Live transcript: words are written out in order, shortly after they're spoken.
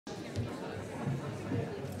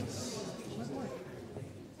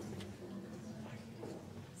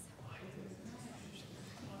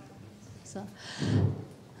So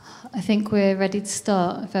I think we're ready to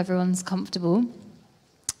start if everyone's comfortable.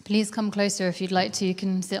 Please come closer if you'd like to. You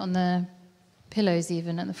can sit on the pillows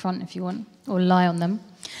even at the front if you want, or lie on them.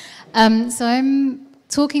 So I'm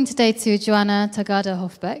talking today to Johanna Tagada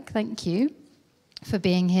Hoffbeck. Thank you for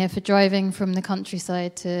being here, for driving from the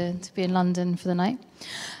countryside to be in London for the night.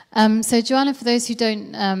 So Johanna, for those who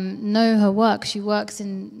don't know her work, she works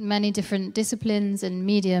in many different disciplines and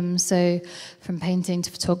mediums, so from painting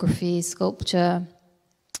to photography, sculpture,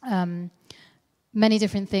 many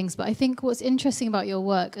different things. But I think what's interesting about your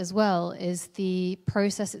work as well is the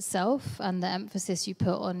process itself and the emphasis you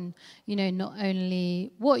put on, you know, not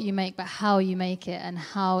only what you make, but how you make it and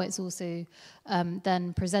how it's also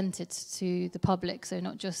then presented to the public, so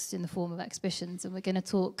not just in the form of exhibitions. And we're going to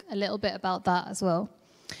talk a little bit about that as well.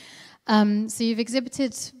 So you've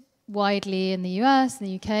exhibited widely in the US, in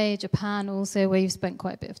the UK, Japan also, where you've spent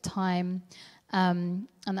quite a bit of time. And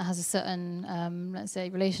that has a certain, let's say,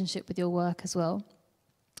 relationship with your work as well.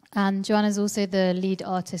 And Johanna's also the lead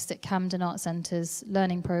artist at Camden Art Centre's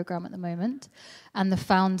learning programme at the moment, and the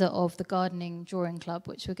founder of the Gardening Drawing Club,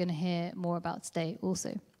 which we're going to hear more about today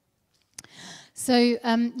also. So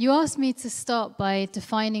you asked me to start by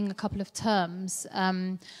defining a couple of terms.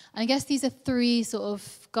 I guess these are three sort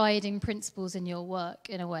of guiding principles in your work,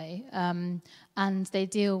 in a way. And they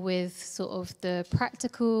deal with sort of the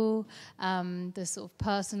practical, the sort of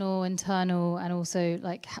personal, internal, and also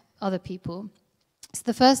like other people. So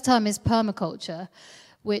the first term is permaculture,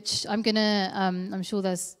 which I'm going to, I'm sure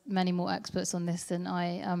there's many more experts on this than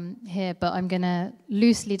I here, but I'm going to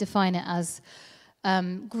loosely define it as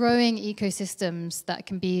growing ecosystems that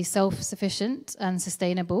can be self-sufficient and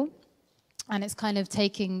sustainable. And it's kind of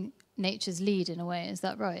taking nature's lead in a way. Is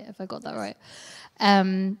that right? Have I got that right?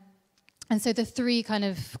 And so the three kind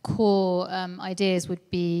of core ideas would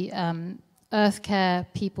be earth care,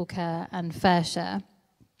 people care, and fair share.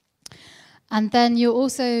 And then you're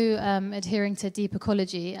also adhering to deep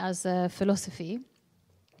ecology as a philosophy,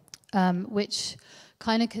 which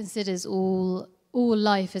kind of considers all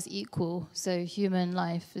life as equal, so human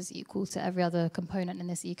life is equal to every other component in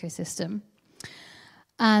this ecosystem.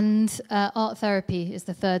 And art therapy is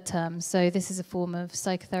the third term. So this is a form of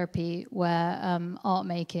psychotherapy where art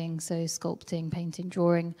making, so sculpting, painting,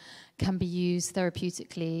 drawing, can be used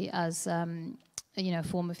therapeutically as you know, a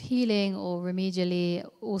form of healing, or remedially,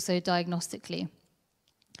 also diagnostically.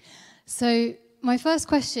 So my first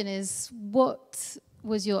question is, what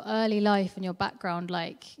was your early life and your background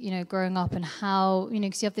like, you know, growing up, and how, you know,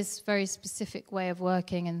 because you have this very specific way of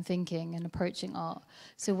working and thinking and approaching art.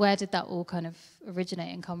 So where did that all kind of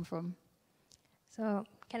originate and come from? So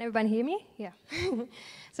can everyone hear me? Yeah.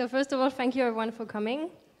 So first of all, thank you everyone for coming.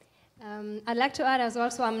 I'd like to add as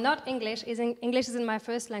well, so I'm not English. English isn't my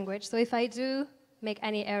first language. So if I do make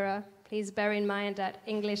any error, please bear in mind that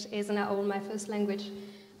English isn't at all my first language.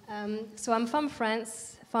 So I'm from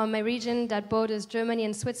France, from a region that borders Germany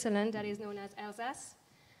and Switzerland, that is known as Alsace.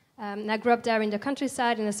 I grew up there in the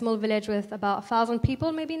countryside in a small village with about 1,000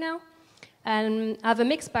 people maybe now. And I have a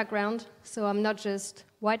mixed background, so I'm not just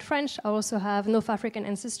white French, I also have North African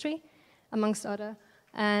ancestry, amongst other.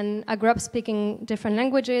 And I grew up speaking different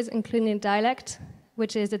languages, including dialect,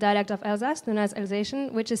 which is the dialect of Alsace, known as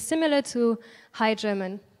Alsatian, which is similar to High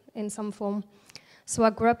German in some form. So I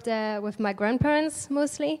grew up there with my grandparents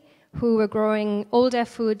mostly, who were growing all their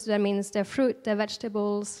food, that means their fruit, their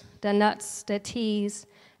vegetables, their nuts, their teas,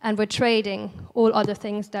 and were trading all other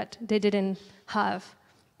things that they didn't have.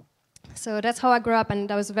 So that's how I grew up, and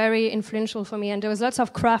that was very influential for me, and there was lots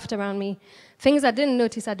of craft around me, things I didn't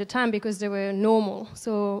notice at the time because they were normal.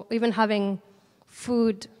 So even having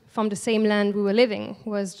food from the same land we were living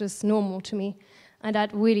was just normal to me. And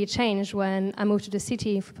that really changed when I moved to the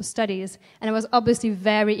city for studies. And I was obviously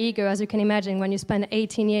very eager, as you can imagine, when you spend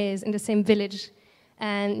 18 years in the same village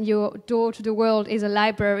and your door to the world is a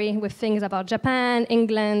library with things about Japan,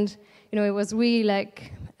 England. You know, it was really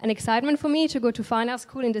like an excitement for me to go to fine art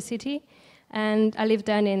school in the city. And I lived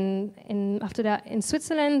then after that in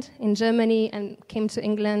Switzerland, in Germany, and came to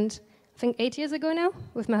England, I think 8 years ago now,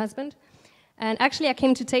 with my husband. And actually I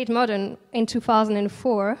came to Tate Modern in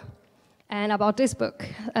 2004, and I bought this book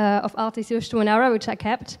of artist Joshua Monara, which I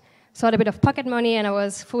kept. So I had a bit of pocket money, and I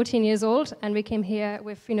was 14 years old, and we came here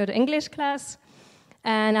with, you know, the English class.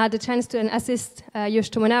 And I had the chance to assist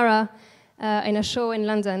Joshua Monara in a show in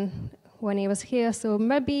London when he was here, so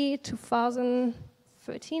maybe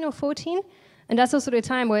 2013 or 14. And that's also the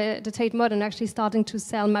time where the Tate Modern actually starting to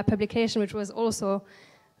sell my publication, which was also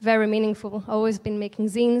very meaningful. I've always been making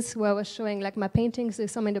zines where I was showing like my paintings,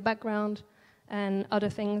 there's some in the background, and other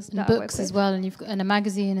things. And that books I work as well, and you've got a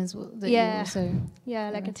magazine as well. That yeah, you also,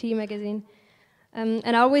 like a tea magazine. And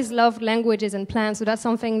I always loved languages and plants, so that's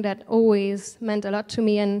something that always meant a lot to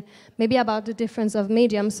me. And maybe about the difference of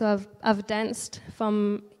mediums. So I've danced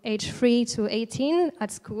from age 3 to 18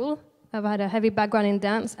 at school. I've had a heavy background in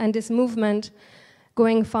dance, and this movement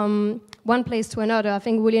going from one place to another, I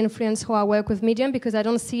think really influenced how I work with medium, because I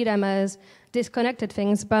don't see them as disconnected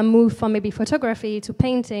things, but I move from maybe photography to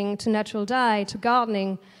painting to natural dye to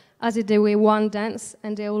gardening, as if they were one dance,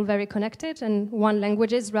 and they're all very connected and one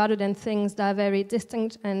languages rather than things that are very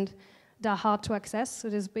distinct and that are hard to access. So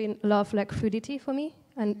there's been a lot of like fluidity for me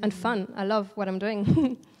and fun. I love what I'm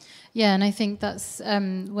doing. Yeah, and I think that's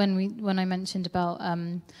when I mentioned about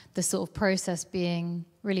the sort of process being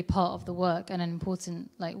really part of the work and an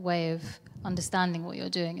important like way of understanding what you're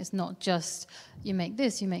doing. It's not just you make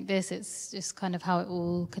this, it's just kind of how it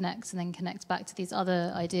all connects and then connects back to these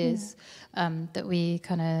other ideas that we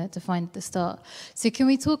kind of defined at the start. So can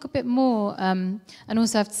we talk a bit more, and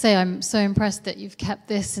also I have to say I'm so impressed that you've kept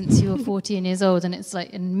this since you were 14 years old and it's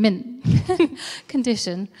like in mint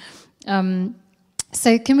condition.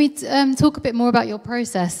 So can we talk a bit more about your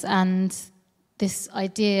process and this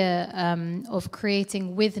idea of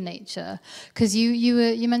creating with nature? Because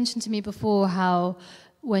you mentioned to me before how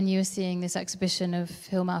when you were seeing this exhibition of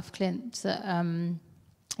Hilmaf Klint that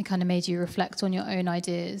it kind of made you reflect on your own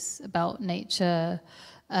ideas about nature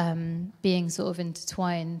being sort of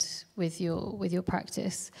intertwined with your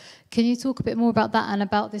practice. Can you talk a bit more about that and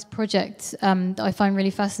about this project that I find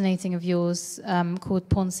really fascinating of yours called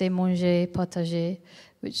Penser, Manger, Partager,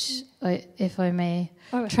 which, if I may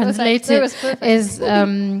translate it, is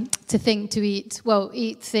to think, to eat, well,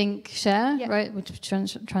 eat, think, share, right, which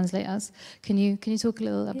translate as. Can you talk a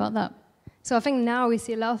little about that? So I think now we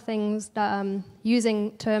see a lot of things that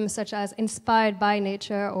using terms such as inspired by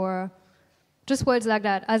nature or just words like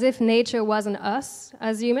that, as if nature wasn't us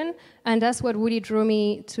as human. And that's what really drew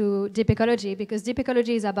me to deep ecology, because deep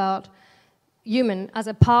ecology is about human as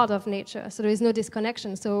a part of nature. So there is no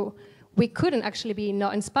disconnection. So we couldn't actually be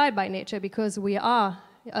not inspired by nature because we are,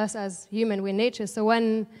 us as human, we're nature. So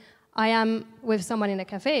when I am with someone in a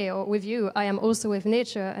cafe or with you, I am also with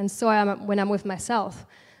nature, and so I am when I'm with myself.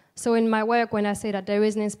 So in my work, when I say that there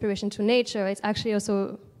is an inspiration to nature, it's actually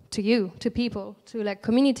also to you, to people, to like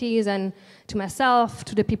communities and to myself,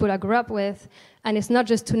 to the people I grew up with. And it's not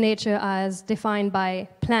just to nature as defined by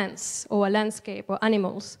plants or a landscape or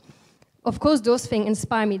animals. Of course, those things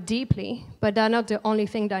inspire me deeply, but they're not the only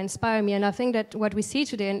thing that inspire me. And I think that what we see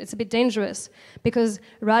today, and it's a bit dangerous, because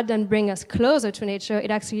rather than bring us closer to nature,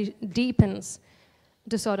 it actually deepens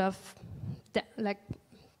the sort of,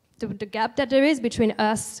 the gap that there is between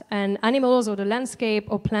us and animals or the landscape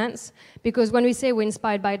or plants. Because when we say we're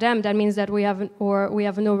inspired by them, that means that we have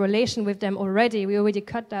no relation with them already. We already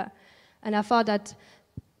cut that. And I thought that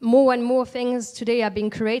more and more things today are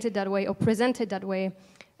being created that way or presented that way.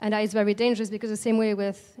 And that is very dangerous, because the same way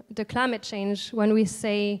with the climate change, when we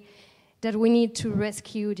say that we need to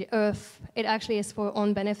rescue the earth, it actually is for our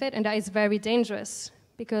own benefit, and that is very dangerous,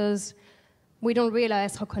 because we don't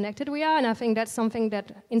realize how connected we are. And I think that's something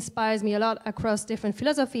that inspires me a lot across different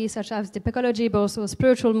philosophies, such as deep ecology, but also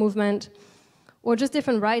spiritual movement, or just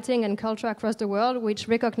different writing and culture across the world, which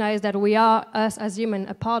recognize that we are, us as humans,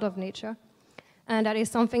 a part of nature. And that is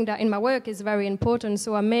something that in my work is very important.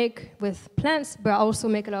 So I make with plants, but I also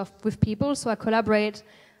make a lot with people. So I collaborate.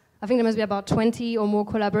 I think there must be about 20 or more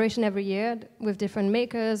collaboration every year with different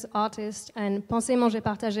makers, artists. And Penser, Manger,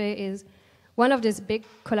 Partager is one of these big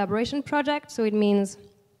collaboration projects. So it means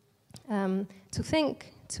to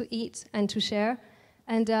think, to eat, and to share.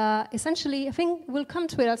 And essentially, I think we'll come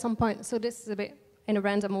to it at some point. So this is a bit in a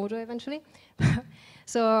random order eventually.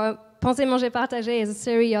 So Penser, Manger, Partager is a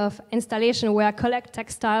series of installations where I collect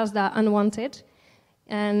textiles that are unwanted.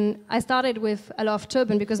 And I started with a lot of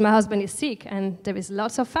turban because my husband is Sikh, and there is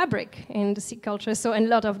lots of fabric in the Sikh culture, so and a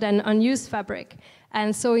lot of then unused fabric.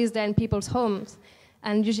 And so is then people's homes.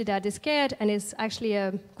 And usually they're discarded, and it's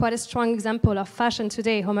actually quite a strong example of fashion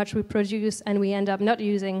today, how much we produce and we end up not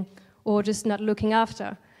using or just not looking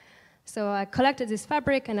after. So I collected this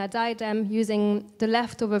fabric and I dyed them using the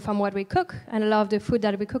leftover from what we cook. And a lot of the food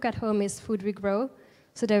that we cook at home is food we grow.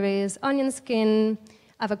 So there is onion skin,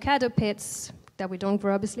 avocado pits that we don't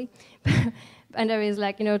grow, obviously. And there is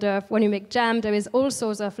like, when you make jam, there is all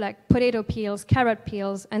sorts of like potato peels, carrot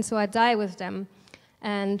peels. And so I dye with them.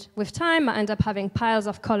 And with time, I end up having piles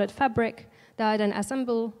of colored fabric that I then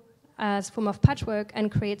assemble as a form of patchwork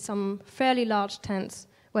and create some fairly large tents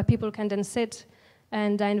where people can then sit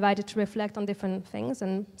and are invited to reflect on different things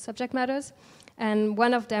and subject matters. And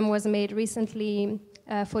one of them was made recently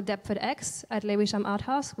for Deptford X at Lewisham Art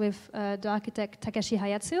House with the architect Takashi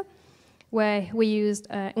Hayatsu, where we used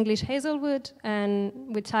English hazelwood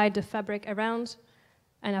and we tied the fabric around.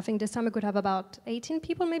 And I think this time we could have about 18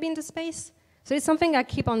 people maybe in the space. So it's something I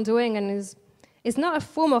keep on doing, and it's not a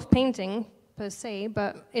form of painting per se,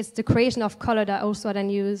 but it's the creation of color that also I then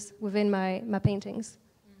use within my paintings.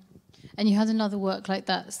 And you had another work like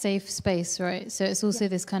that, Safe Space, right? So it's also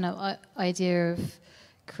this kind of idea of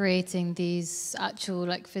creating these actual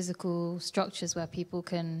like physical structures where people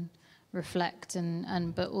can reflect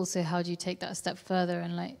and but also how do you take that a step further,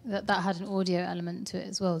 and like that had an audio element to it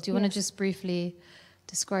as well. Do you want to just briefly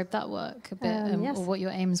describe that work a bit or what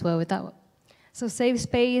your aims were with that work? So Safe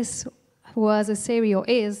Space was a series, or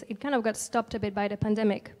is, it kind of got stopped a bit by the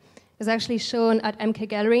pandemic. It's actually shown at MK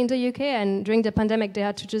Gallery in the UK, and during the pandemic they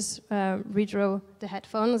had to just redraw the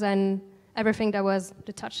headphones and everything that was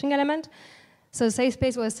the touching element. So Safe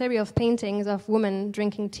Space was a series of paintings of women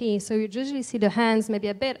drinking tea. So you usually see the hands, maybe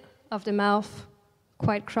a bit of the mouth,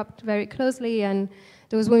 quite cropped very closely, and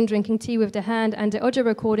those women drinking tea with the hand, and the audio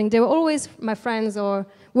recording, they were always my friends or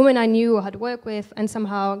women I knew or had worked with, and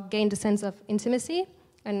somehow gained a sense of intimacy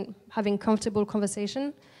and having comfortable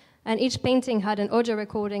conversation. And each painting had an audio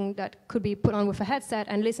recording that could be put on with a headset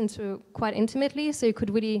and listened to quite intimately, so you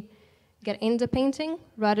could really get in the painting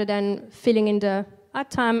rather than filling in the,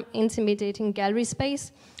 at time, intimidating gallery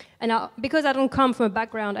space. And because I don't come from a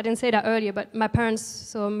background, I didn't say that earlier, but my parents,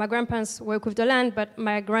 so my grandparents work with the land, but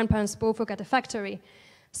my grandparents both work at a factory.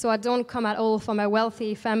 So I don't come at all from a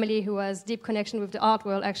wealthy family who has deep connection with the art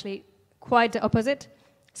world, actually quite the opposite.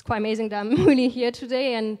 It's quite amazing that I'm really here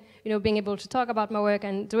today and being able to talk about my work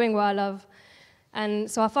and doing what I love. And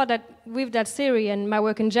so I thought that with that series and my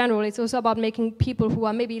work in general, it's also about making people who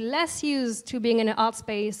are maybe less used to being in an art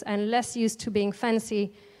space and less used to being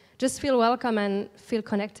fancy just feel welcome and feel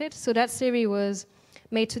connected. So that series was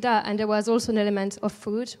made to that, and there was also an element of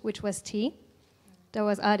food, which was tea, that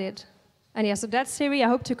was added. And yeah, so that series, I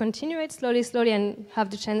hope to continue it slowly, and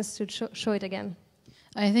have the chance to show it again.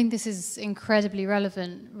 I think this is incredibly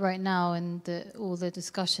relevant right now in all the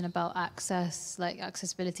discussion about access, like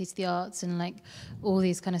accessibility to the arts, and like all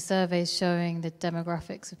these kind of surveys showing the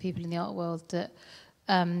demographics of people in the art world, that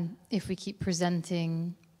if we keep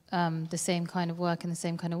presenting the same kind of work in the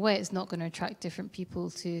same kind of way, it's not going to attract different people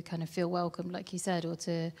to kind of feel welcomed, like you said, or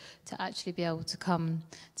to actually be able to come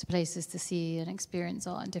to places to see and experience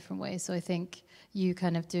art in different ways. So I think you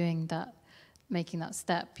kind of doing that, making that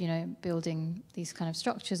step, building these kind of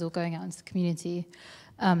structures or going out into the community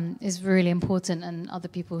is really important, and other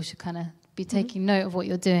people should kind of be taking note of what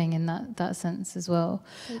you're doing in that sense as well.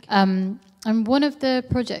 And one of the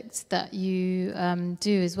projects that you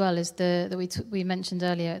do as well is that we mentioned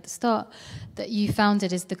earlier at the start, that you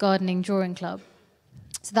founded, is the Gardening Drawing Club.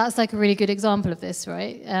 So that's like a really good example of this,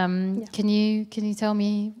 right? Can you tell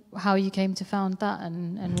me how you came to found that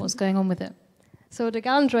and what's going on with it? So the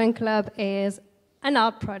Garden Drawing Club is an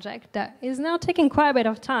art project that is now taking quite a bit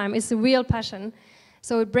of time. It's a real passion.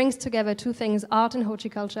 So it brings together two things, art and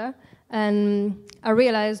horticulture. And I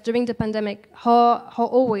realized during the pandemic how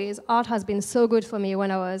always art has been so good for me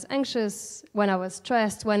when I was anxious, when I was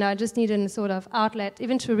stressed, when I just needed a sort of outlet,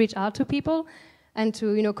 even to reach out to people and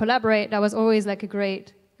to collaborate. That was always like a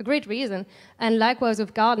great reason. And likewise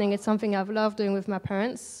with gardening, it's something I've loved doing with my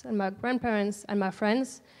parents and my grandparents and my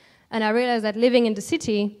friends. And I realized that living in the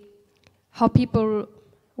city, how people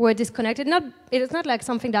were disconnected. It's not like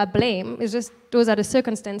something that I blame, it's just those are the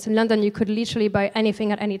circumstances. In London, you could literally buy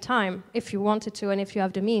anything at any time if you wanted to and if you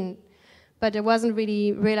have the means. But I wasn't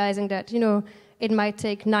really realizing that, it might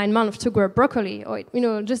take 9 months to grow broccoli, or,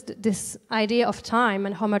 just this idea of time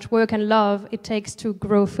and how much work and love it takes to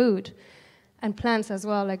grow food. And plants as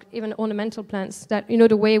well, like even ornamental plants, that,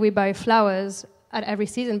 the way we buy flowers at every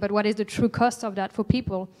season, but what is the true cost of that for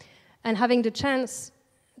people? And having the chance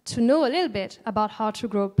to know a little bit about how to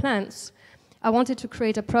grow plants, I wanted to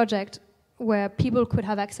create a project where people could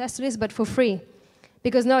have access to this, but for free.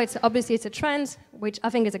 Because now it's a trend, which I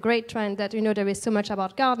think is a great trend, that there is so much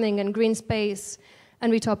about gardening and green space,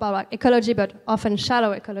 and we talk about ecology, but often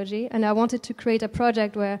shallow ecology. And I wanted to create a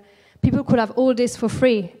project where people could have all this for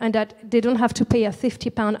free, and that they don't have to pay a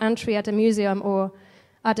 £50 entry at a museum or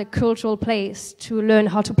at a cultural place to learn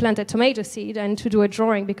how to plant a tomato seed and to do a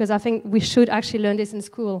drawing, because I think we should actually learn this in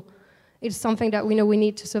school. It's something that we know we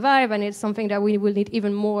need to survive, and it's something that we will need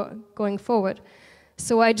even more going forward.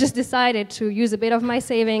 So I just decided to use a bit of my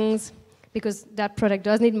savings, because that project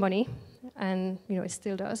does need money, and it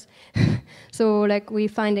still does. So we're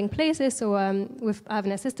finding places, so I have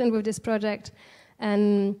an assistant with this project,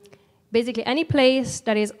 and basically any place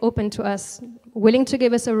that is open to us, willing to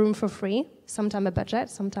give us a room for free, sometimes a budget,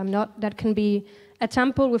 sometimes not. That can be a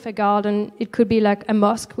temple with a garden, it could be like a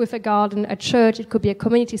mosque with a garden, a church, it could be a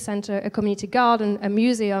community center, a community garden, a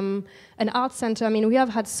museum, an art center. I mean, we have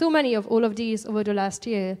had so many of all of these over the last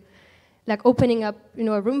year, like opening up, you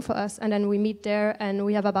know, a room for us, and then we meet there, and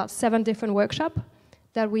we have about 7 different workshops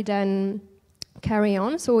that we then carry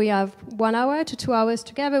on. So we have 1 hour to 2 hours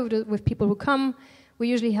together with people who come. We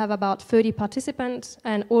usually have about 30 participants,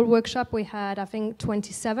 and all workshop we had, I think,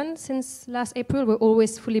 27 since last April. We're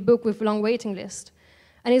always fully booked with long waiting list.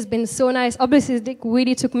 And it's been so nice. Obviously, it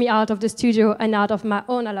really took me out of the studio and out of my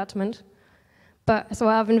own allotment. But so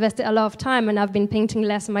I've invested a lot of time, and I've been painting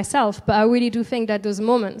less myself. But I really do think that those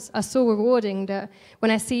moments are so rewarding that when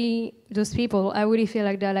I see those people, I really feel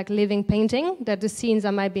like they're like living painting, that the scenes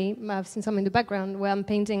I've seen some in the background where I'm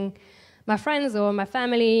painting my friends or my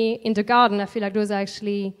family in the garden. I feel like those are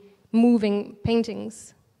actually moving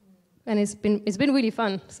paintings, and it's been really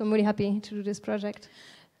fun. So I'm really happy to do this project.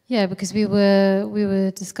 Yeah, because we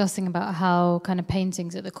were discussing about how kind of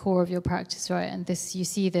painting's at the core of your practice, right? And this, you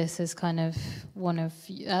see this as kind of one of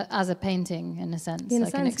as a painting in a sense,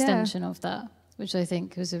 like an extension of that, which I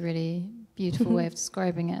think was a really beautiful way of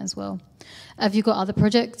describing it as well. Have you got other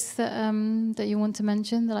projects that that you want to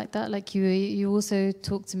mention like that? Like you also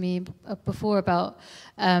talked to me before about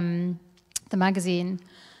the magazine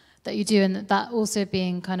that you do, and that also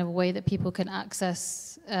being kind of a way that people can access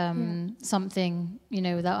something, you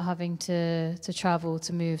know, without having to travel,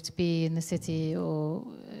 to move, to be in the city or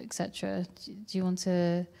etc. Do you want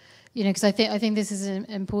to, you know, because I think this is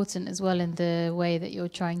important as well in the way that you're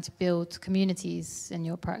trying to build communities in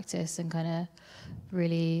your practice and kind of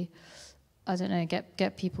really, I don't know,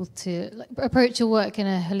 get people to like, approach your work in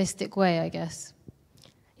a holistic way, I guess.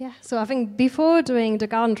 Yeah, so I think before doing the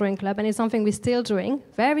Garden Drawing Club, and it's something we're still doing,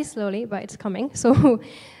 very slowly, but it's coming. So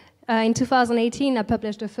in 2018, I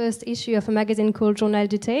published the first issue of a magazine called Journal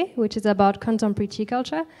du Tate, which is about contemporary tea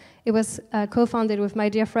culture. It was co-founded with my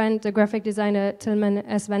dear friend, the graphic designer Tilman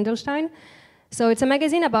S. Wendelstein. So it's a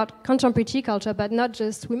magazine about contemporary tea culture, but not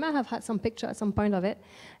just, we might have had some picture at some point of it.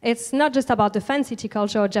 It's not just about the fancy tea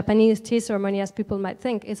culture or Japanese tea ceremony as people might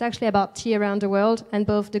think. It's actually about tea around the world and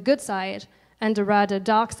both the good side and the rather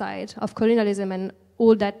dark side of colonialism and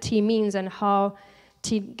all that tea means and how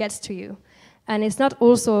tea gets to you. And it's not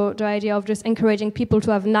also the idea of just encouraging people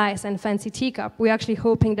to have nice and fancy teacup. We're actually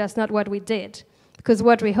hoping that's not what we did. Because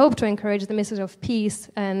what we hope to encourage is the message of peace,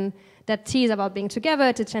 and that tea is about being together,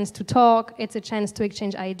 it's a chance to talk, it's a chance to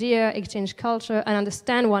exchange ideas, exchange culture, and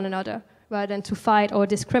understand one another, rather than to fight or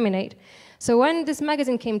discriminate. So when this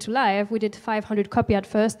magazine came to life, we did 500 copies at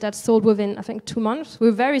first, that sold within, I think, 2 months. We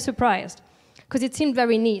were very surprised, because it seemed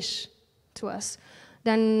very niche to us.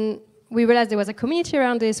 Then we realized there was a community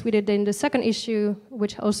around this. We did in the second issue,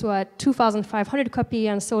 which also had 2,500 copies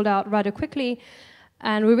and sold out rather quickly.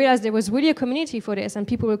 And we realized there was really a community for this, and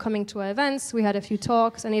people were coming to our events. We had a few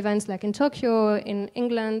talks and events like in Tokyo, in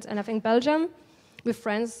England, and I think Belgium with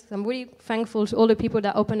friends. I'm really thankful to all the people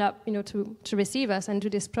that opened up, you know, to receive us and do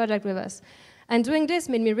this project with us. And doing this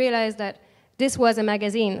made me realize that this was a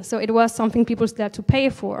magazine, so it was something people still had to pay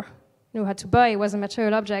for. You know, had to buy, it was a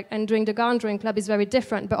material object, and doing the Garden Drawing Club is very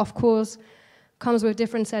different, but of course comes with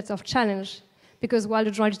different sets of challenge, because while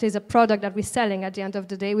the drawing is a product that we're selling at the end of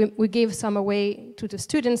the day, we give some away to the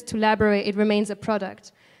students to elaborate, it remains a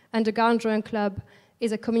product. And the Garden Drawing Club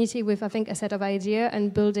is a community with, I think, a set of ideas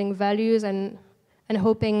and building values and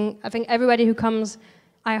hoping, I think everybody who comes,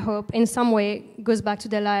 I hope, in some way goes back to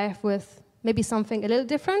their life with maybe something a little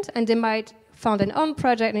different, and they might found an own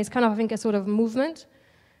project, and it's kind of, I think, a sort of movement.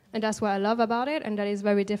 And that's what I love about it, and that is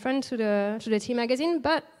very different to the tea magazine,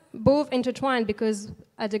 but both intertwined, because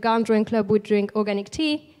at the Garden Drawing Club we drink organic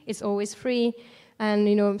tea, it's always free, and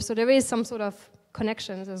you know, so there is some sort of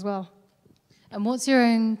connections as well. And what's your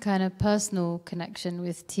own kind of personal connection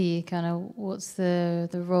with tea? Kind of what's the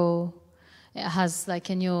role it has like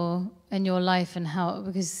in your life, and how,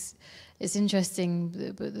 because it's interesting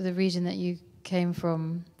the region that you came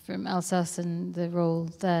from Alsace and the role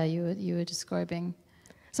there you were describing.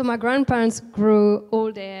 So my grandparents grew all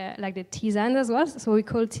their, like the tisane as well, so we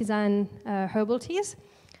call tisane herbal teas.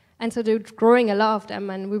 And so they were growing a lot of them,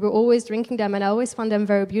 and we were always drinking them, and I always found them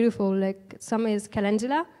very beautiful. Like some is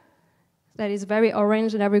calendula, that is very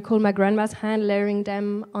orange, and I recall my grandma's hand layering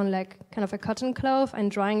them on like kind of a cotton cloth and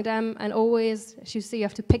drying them, and always she used to say you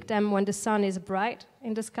have to pick them when the sun is bright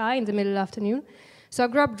in the sky in the middle of the afternoon. So I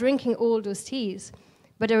grew up drinking all those teas.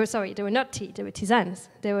 But they were not tea, they were tisanes.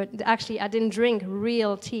 Actually, I didn't drink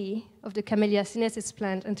real tea of the Camellia sinensis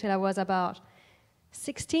plant until I was about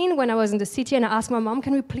 16 when I was in the city, and I asked my mom,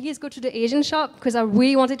 can we please go to the Asian shop? Because I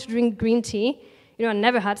really wanted to drink green tea. You know, I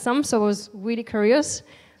never had some, so I was really curious.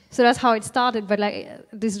 So that's how it started, but like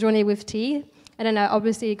this journey with tea. And then I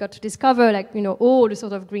obviously got to discover like, you know, all the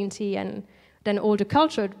sort of green tea and then all the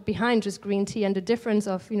culture behind just green tea and the difference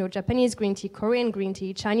of, you know, Japanese green tea, Korean green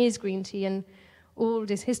tea, Chinese green tea, and all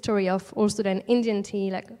this history of also then Indian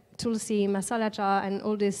tea, like tulsi, masala cha, and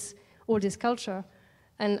all this culture.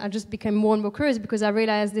 And I just became more and more curious because I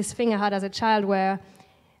realized this thing I had as a child where,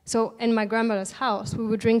 so in my grandmother's house, we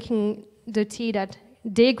were drinking the tea that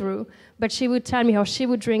they grew, but she would tell me how she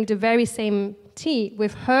would drink the very same tea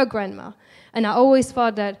with her grandma. And I always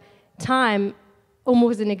thought that time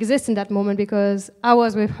almost didn't exist in that moment because I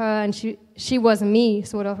was with her and she was me,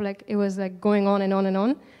 sort of like it was like going on and on and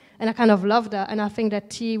on. And I kind of loved that. And I think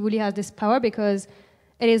that tea really has this power because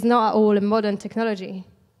it is not at all a modern technology.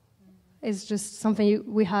 It's just something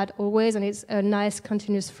we had always, and it's a nice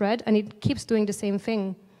continuous thread, and it keeps doing the same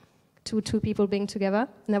thing to two people being together,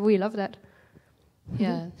 and I really love that.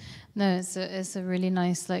 Yeah, no, it's a really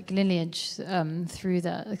nice like lineage through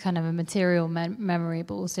that kind of a material memory,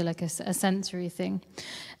 but also like a sensory thing.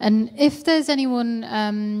 And if there's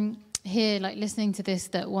anyone here like listening to this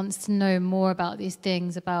that wants to know more about these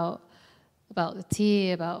things, about the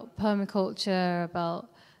tea, about permaculture,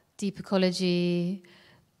 about deep ecology,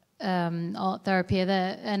 art therapy,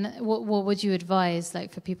 there, and what would you advise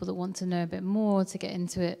like for people that want to know a bit more to get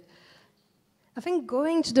into it? I think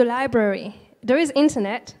going to the library. There is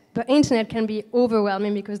internet, but internet can be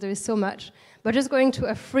overwhelming because there is so much. But just going to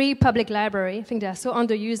a free public library, I think they are so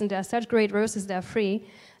underused and they are such great resources, they are free,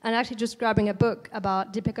 and actually just grabbing a book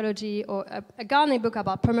about deep ecology or a gardening book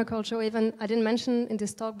about permaculture, or even, I didn't mention in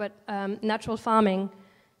this talk, but natural farming.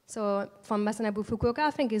 So from Masanabu Fukuoka,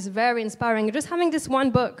 I think is very inspiring. Just having this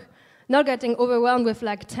one book, not getting overwhelmed with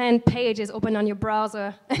like 10 pages open on your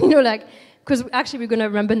browser, you know, like, because actually we're going to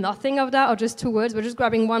remember nothing of that or just 2 words. We're just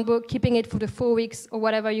grabbing one book, keeping it for the 4 weeks or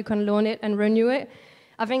whatever you can loan it and renew it.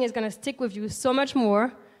 I think it's going to stick with you so much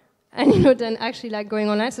more, and you know, than actually like going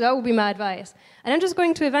online. So that would be my advice. And then just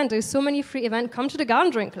going to events. There's so many free events. Come to the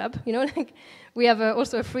Garden Drink Club. You know, like we have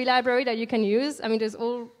also a free library that you can use. I mean, there's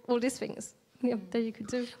all these things. Yeah, that you could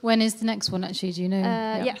do. When is the next one actually, do you know?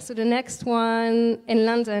 Yeah, so the next one in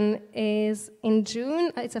London is in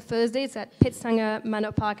June. It's a Thursday. It's at Pittstanger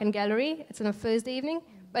Manor Park and Gallery. It's on a Thursday evening.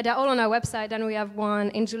 But they're all on our website. Then we have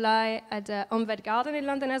one in July at the Omvet Garden in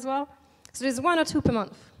London as well. So there's 1 or 2 per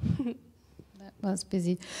month. That's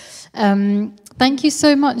busy. Thank you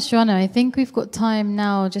so much, Johanna. I think we've got time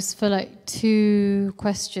now just for like 2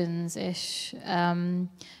 questions-ish,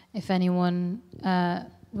 if anyone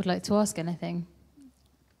would like to ask anything.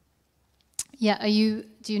 Yeah,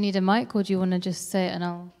 do you need a mic, or do you want to just say it and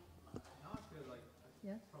I'll... I feel like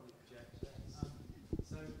probably project.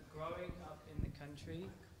 So growing up in the country...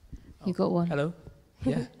 You got one. Hello?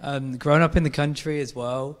 Yeah. Growing up in the country as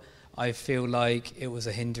well, I feel like it was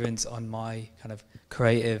a hindrance on my kind of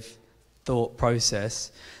creative thought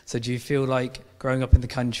process. So do you feel like growing up in the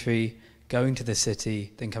country, going to the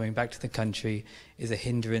city, then coming back to the country is a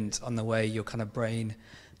hindrance on the way your kind of brain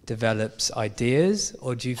develops ideas,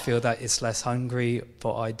 or do you feel that it's less hungry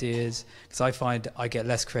for ideas? Because I find I get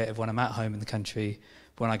less creative when I'm at home in the country.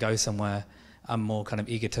 When I go somewhere, I'm more kind of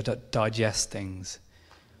eager to digest things.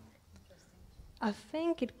 I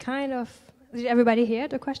think it kind of... Did everybody hear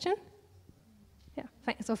the question? Yeah,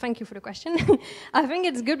 so thank you for the question. I think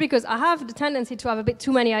it's good because I have the tendency to have a bit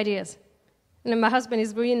too many ideas. And my husband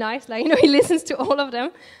is really nice, like, you know, he listens to all of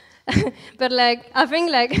them. But like, I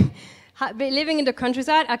think like, living in the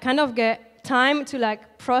countryside, I kind of get time to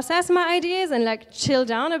like process my ideas and like chill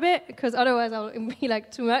down a bit, because otherwise I'll be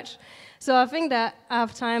like too much. So I think that I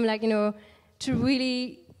have time, like, you know, to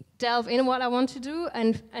really delve in what I want to do,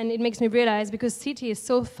 and it makes me realize, because city is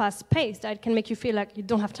so fast-paced that it can make you feel like you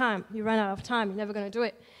don't have time, you run out of time, you're never going to do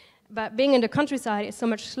it. But being in the countryside is so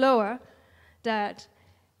much slower that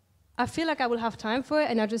I feel like I will have time for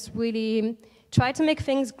it, and I just really try to make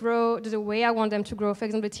things grow the way I want them to grow. For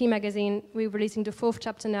example, the Tea magazine, we're releasing the 4th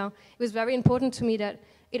chapter now. It was very important to me that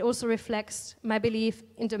it also reflects my belief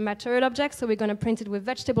in the material objects, so we're going to print it with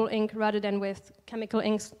vegetable ink rather than with chemical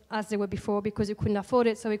inks as they were before, because you couldn't afford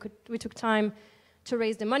it, so we took time to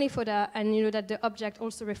raise the money for that, and you know that the object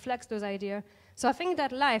also reflects those ideas. So I think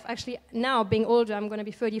that life, actually now being older, I'm going to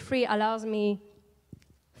be 33, allows me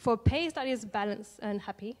for a pace that is balanced and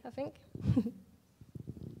happy, I think.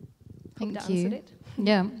 Thank you.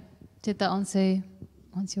 Yeah, did that answer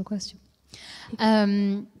your question?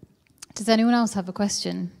 Does anyone else have a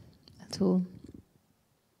question at all?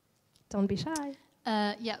 Don't be shy.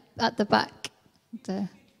 Yeah, at the back. There.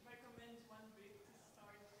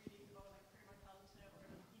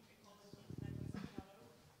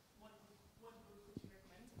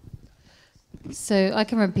 So I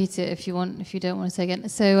can repeat it if you want, if you don't want to say again.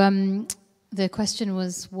 So the question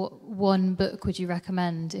was, what one book would you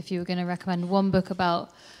recommend if you were going to recommend one book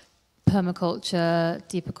about permaculture,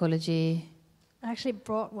 deep ecology? I actually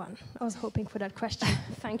brought one. I was hoping for that question.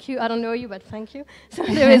 Thank you. I don't know you, but thank you. So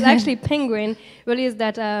there is actually Penguin released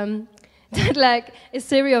that like a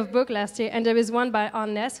series of books last year, and there is one by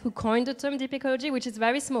Arness who coined the term deep ecology, which is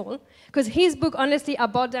very small. Because his book, honestly, I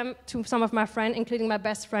bought them to some of my friends, including my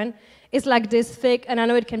best friend. It's like this thick, and I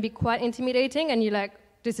know it can be quite intimidating, and you're like,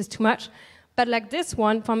 this is too much. But like this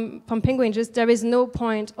one from Penguin, just there is no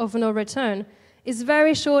point of no return. It's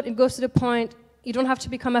very short. It goes to the point. You don't have to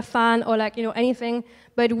become a fan or like, you know, anything,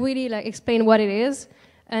 but really like explain what it is.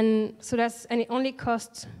 And so and it only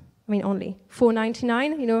costs, I mean, only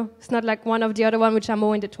 $4.99, you know. It's not like one of the other one, which are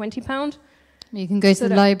more in the £20. You can go to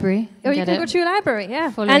the library. Or you can go to your library, yeah.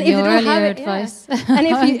 Following and if your they don't have it, advice. Yeah. And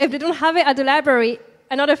if they don't have it at the library,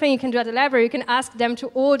 another thing you can do at the library, you can ask them to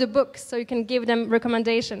order books, so you can give them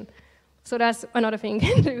recommendation. So that's another thing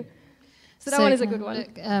you can do. So that one is a good one.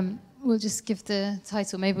 Look, we'll just give the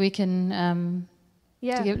title. Maybe we can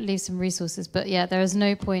leave some resources. But yeah, there is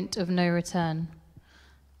no point of no return.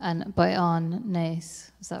 And by Arne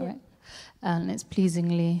Naes, is that right? And it's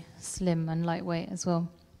pleasingly slim and lightweight as well.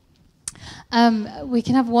 We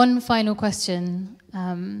can have one final question.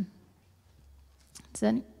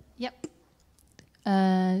 Yep.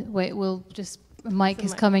 Wait, we'll just. Mike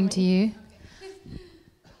is coming to you.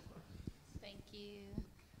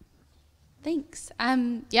 Thanks.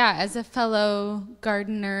 Yeah, as a fellow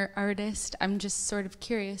gardener artist, I'm just sort of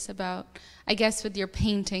curious about, I guess with your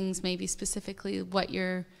paintings, maybe specifically what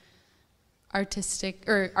your artistic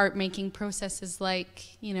or art making process is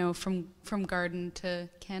like, you know, from garden to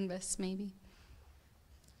canvas, maybe.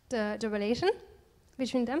 The relation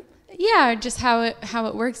between them? Yeah, just how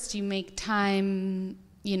it works. Do you make time,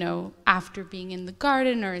 you know, after being in the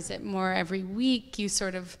garden, or is it more every week you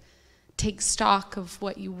sort of take stock of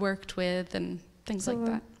what you worked with and things like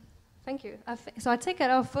that? Thank you. So I take a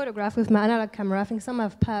lot of photographs with my analog camera. I think some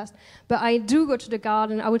have passed. But I do go to the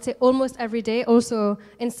garden, I would say almost every day. Also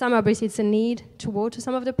in summer, obviously it's a need to water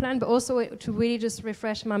some of the plant, but also to really just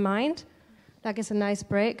refresh my mind. Like it's a nice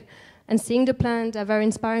break. And seeing the plant are very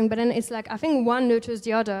inspiring. But then it's like, I think one nurtures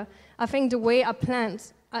the other. I think the way I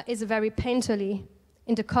plant is very painterly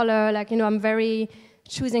in the color. Like, you know, I'm very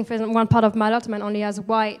choosing, for example, one part of my allotment only has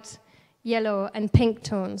white, yellow and pink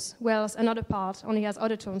tones, whereas another part only has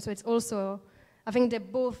other tones. So it's also, I think they're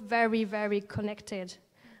both very, very connected.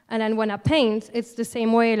 And then when I paint, it's the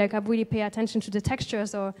same way, like I really pay attention to the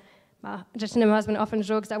textures. Or Justin, my husband, often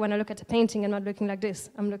jokes that when I look at a painting, I'm not looking like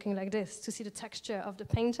this, I'm looking like this to see the texture of the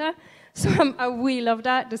painter. So I really love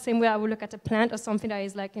that, the same way I would look at a plant or something that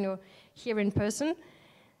is like, you know, here in person.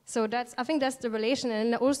 So I think that's the relation.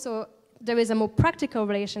 And also there is a more practical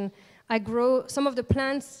relation. Some of the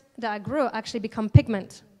plants that I grow actually become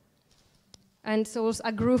pigment. And so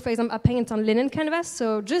I grew, for example, I paint on linen canvas.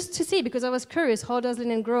 So just to see, because I was curious, how does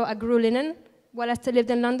linen grow? I grew linen while I still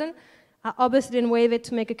lived in London. I obviously didn't wave it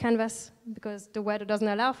to make a canvas because the weather doesn't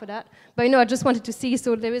allow for that. But, you know, I just wanted to see.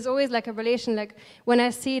 So there is always like a relation. Like when I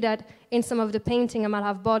see that in some of the painting I might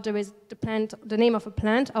have bought, there is the plant, the name of a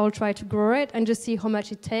plant, I will try to grow it and just see how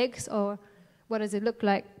much it takes or what does it look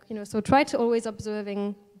like. You know, so try to always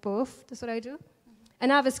observing both. That's what I do.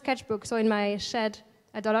 And I have a sketchbook. So in my shed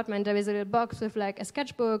at the allotment, there is a little box with like a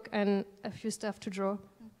sketchbook and a few stuff to draw.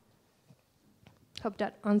 Hope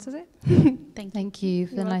that answers it. Thank you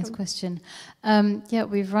for the nice question. Yeah,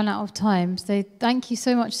 we've run out of time. So thank you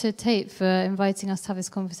so much to Tate for inviting us to have this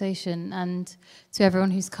conversation, and to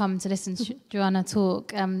everyone who's come to listen to Johanna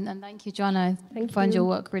talk. And thank you, Johanna. I find your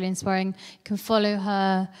work really inspiring. You can follow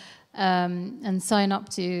her and sign up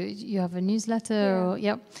to, you have a newsletter,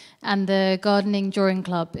 and the gardening drawing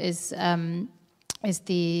club is the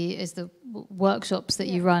workshops that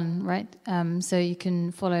you run, right? So you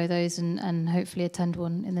can follow those and hopefully attend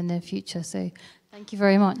one in the near future. So thank you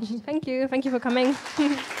very much. Thank you for coming.